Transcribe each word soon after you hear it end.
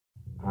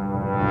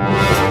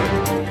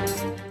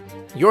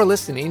You're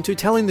listening to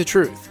Telling the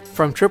Truth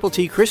from Triple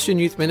T Christian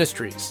Youth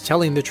Ministries,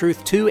 telling the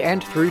truth to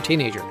and through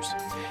teenagers.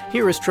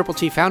 Here is Triple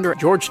T founder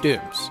George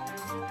Dooms.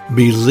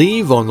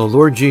 Believe on the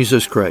Lord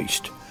Jesus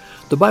Christ.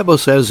 The Bible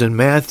says in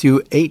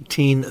Matthew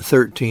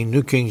 18:13,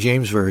 New King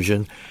James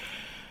Version,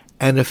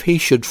 "And if he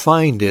should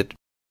find it,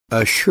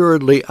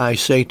 assuredly I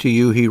say to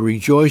you, he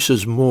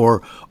rejoices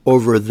more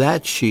over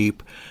that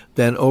sheep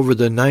than over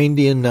the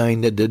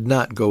 99 that did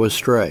not go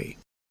astray."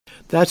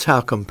 That's how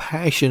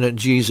compassionate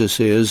Jesus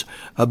is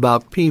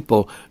about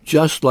people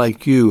just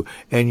like you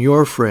and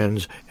your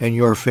friends and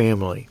your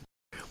family.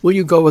 Will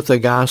you go with the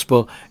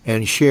gospel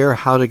and share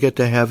how to get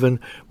to heaven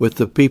with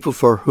the people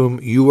for whom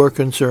you are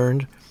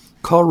concerned?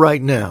 Call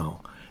right now,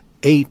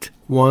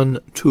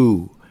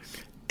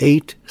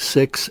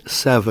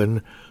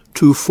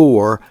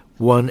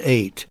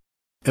 812-867-2418.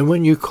 And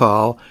when you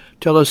call,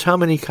 tell us how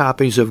many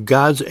copies of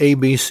God's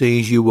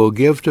ABCs you will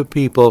give to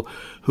people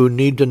who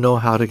need to know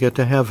how to get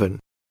to heaven.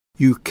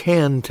 You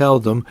can tell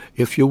them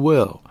if you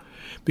will,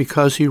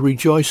 because he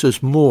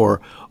rejoices more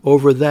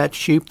over that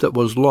sheep that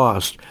was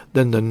lost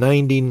than the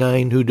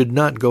 99 who did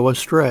not go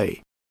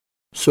astray.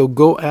 So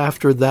go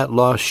after that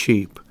lost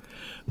sheep.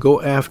 Go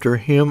after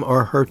him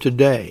or her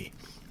today.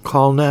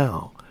 Call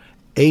now,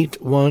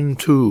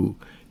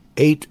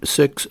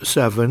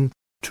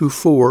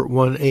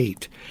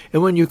 812-867-2418.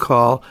 And when you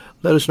call,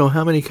 let us know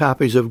how many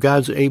copies of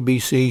God's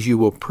ABCs you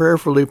will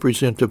prayerfully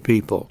present to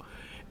people.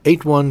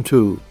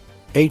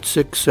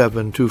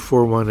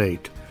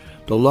 812-867-2418.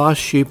 The lost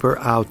sheep are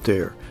out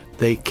there.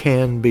 They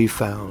can be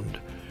found.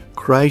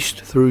 Christ,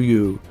 through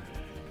you,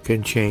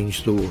 can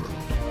change the world.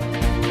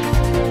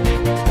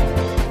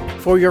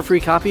 For your free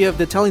copy of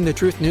the Telling the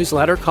Truth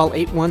newsletter, call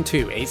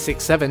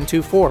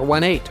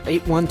 812-867-2418,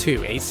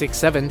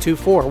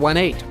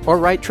 812-867-2418, or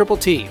write Triple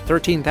T,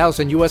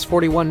 13,000 U.S.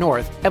 41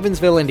 North,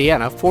 Evansville,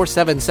 Indiana,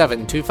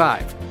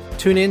 47725.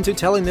 Tune in to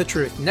Telling the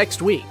Truth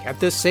next week at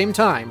this same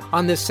time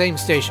on this same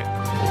station.